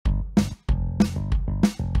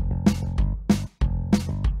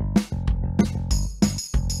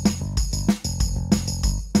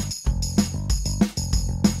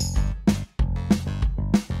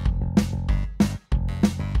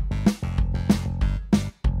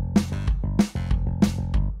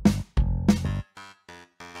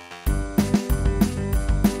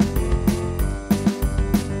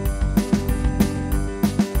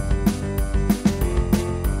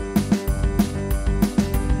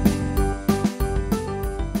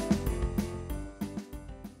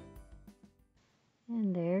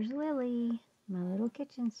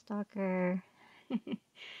kitchen stalker.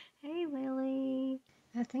 Hey, Lily.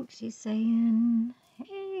 I think she's saying,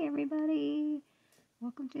 hey, everybody.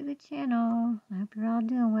 Welcome to the channel. I hope you're all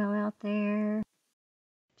doing well out there.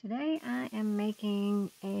 Today I am making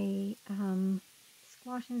a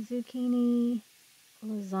squash and zucchini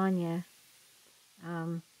lasagna.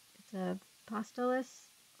 It's a pasteless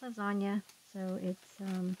lasagna, so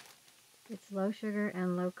it's low sugar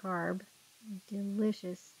and low carb.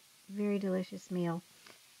 Delicious, very delicious meal.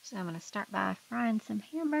 So I'm going to start by frying some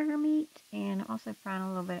hamburger meat and also frying a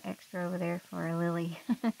little bit extra over there for Lily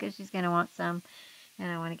because she's going to want some,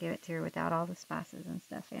 and I want to give it to her without all the spices and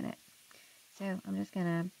stuff in it. So I'm just going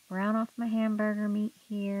to brown off my hamburger meat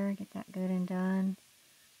here, get that good and done.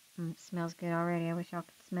 It smells good already. I wish y'all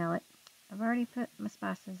could smell it. I've already put my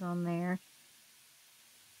spices on there,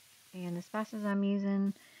 and the spices I'm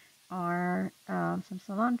using are some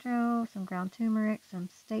cilantro, some ground turmeric, some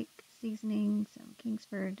steak seasoning, some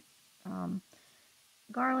Kingsford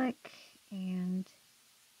garlic, and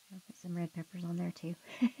I'll put some red peppers on there too,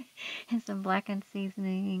 and some blackened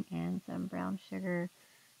seasoning, and some brown sugar,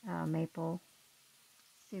 maple.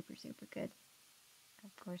 Super, super good.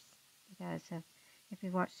 Of course, you guys have, if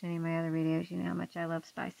you've watched any of my other videos, you know how much I love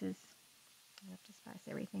spices. I love to spice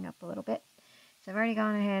everything up a little bit. So I've already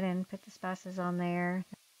gone ahead and put the spices on there.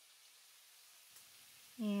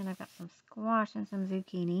 And I've got some squash and some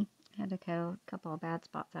zucchini. I had to cut a couple of bad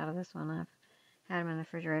spots out of this one. I've had them in the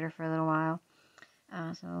refrigerator for a little while.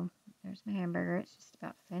 So there's my hamburger. It's just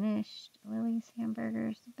about finished. Lily's hamburger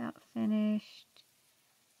is about finished.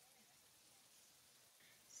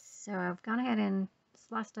 So I've gone ahead and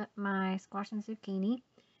sliced up my squash and zucchini.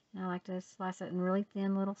 And I like to slice it in really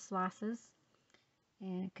thin little slices,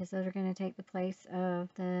 and because those are going to take the place of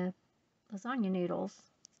the lasagna noodles.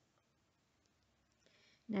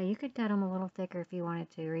 Now you could cut them a little thicker if you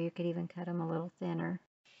wanted to, or you could even cut them a little thinner.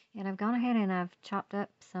 And I've gone ahead and I've chopped up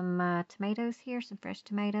some tomatoes here, some fresh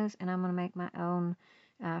tomatoes, and I'm going to make my own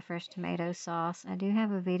fresh tomato sauce. I do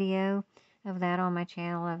have a video of that on my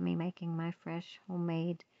channel of me making my fresh,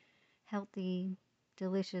 homemade, healthy,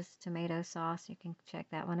 delicious tomato sauce. You can check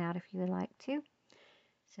that one out if you would like to.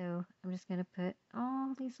 So I'm just going to put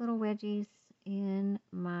all these little wedgies in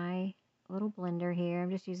my little blender here. I'm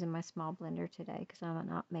just using my small blender today because I'm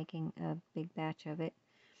not making a big batch of it.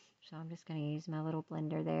 So I'm just going to use my little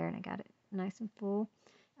blender there, and I got it nice and full.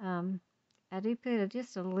 I do put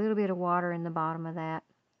just a little bit of water in the bottom of that.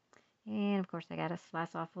 And of course I got to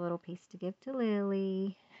slice off a little piece to give to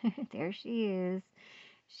Lily. There she is.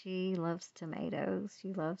 She loves tomatoes.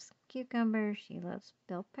 She loves cucumbers. She loves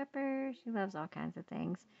bell peppers. She loves all kinds of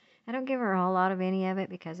things. I don't give her a whole lot of any of it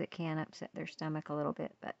because it can upset their stomach a little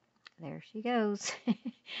bit, but there she goes.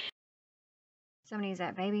 So I'm going to use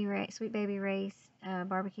that Sweet Baby Ray's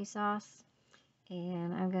barbecue sauce,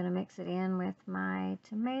 and I'm going to mix it in with my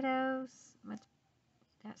tomatoes.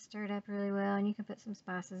 That stirred up really well, and you can put some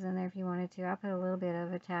spices in there if you wanted to. I put a little bit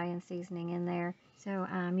of Italian seasoning in there. So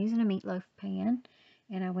I'm using a meatloaf pan,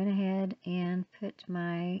 and I went ahead and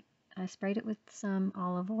I sprayed it with some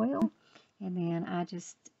olive oil, and then I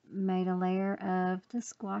just made a layer of the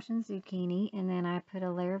squash and zucchini, and then I put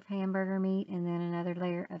a layer of hamburger meat, and then another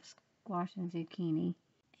layer of squash and zucchini.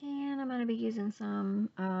 And I'm going to be using some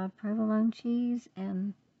provolone cheese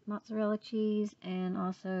and mozzarella cheese, and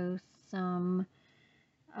also some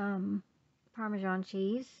Parmesan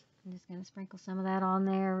cheese. I'm just going to sprinkle some of that on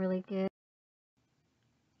there really good.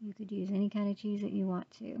 You could use any kind of cheese that you want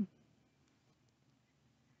to.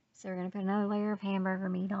 So we're going to put another layer of hamburger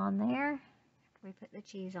meat on there after we put the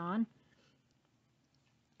cheese on.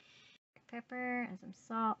 Pepper and some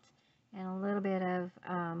salt and a little bit of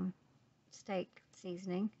steak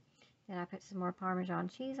seasoning. Then I put some more Parmesan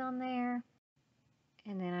cheese on there.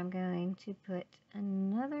 And then I'm going to put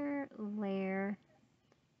another layer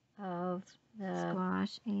of the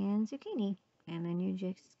squash and zucchini, and then you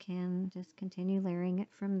can continue layering it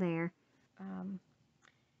from there.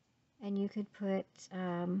 And you could put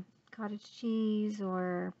cottage cheese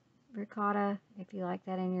or ricotta if you like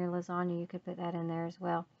that in your lasagna. You could put that in there as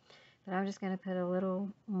well, but I'm just going to put a little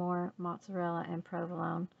more mozzarella and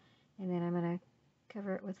provolone, and then I'm going to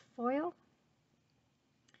cover it with foil.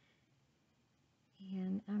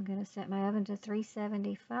 And I'm going to set my oven to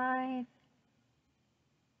 375.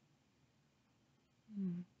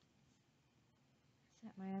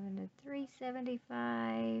 Set my oven to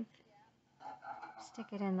 375. Stick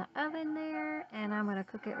it in the oven there, and I'm going to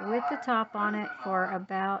cook it with the top on it for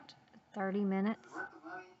about 30 minutes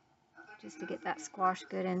just to get that squash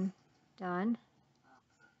good and done.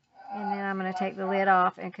 And then I'm going to take the lid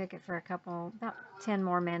off and cook it for about 10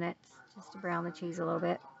 more minutes just to brown the cheese a little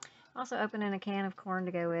bit. Also opening a can of corn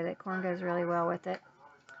to go with it. Corn goes really well with it.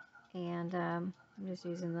 And I'm just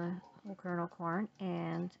using the whole kernel corn.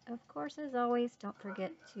 And of course, as always, don't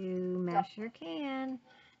forget to mash your can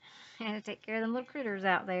and to take care of them little critters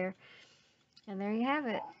out there. And there you have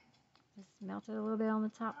it. Just melted a little bit on the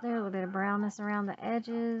top there, a little bit of brownness around the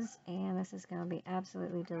edges, and this is going to be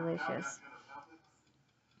absolutely delicious.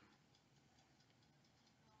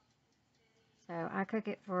 So I cook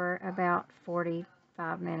it for about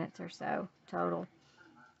 45 minutes or so total.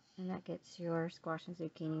 And that gets your squash and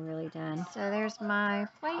zucchini really done. So there's my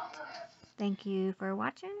plate. Thank you for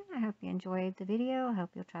watching. I hope you enjoyed the video. I hope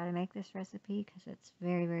you'll try to make this recipe because it's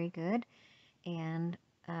very, very good. And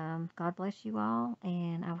God bless you all,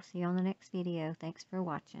 and I will see you on the next video. Thanks for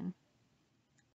watching.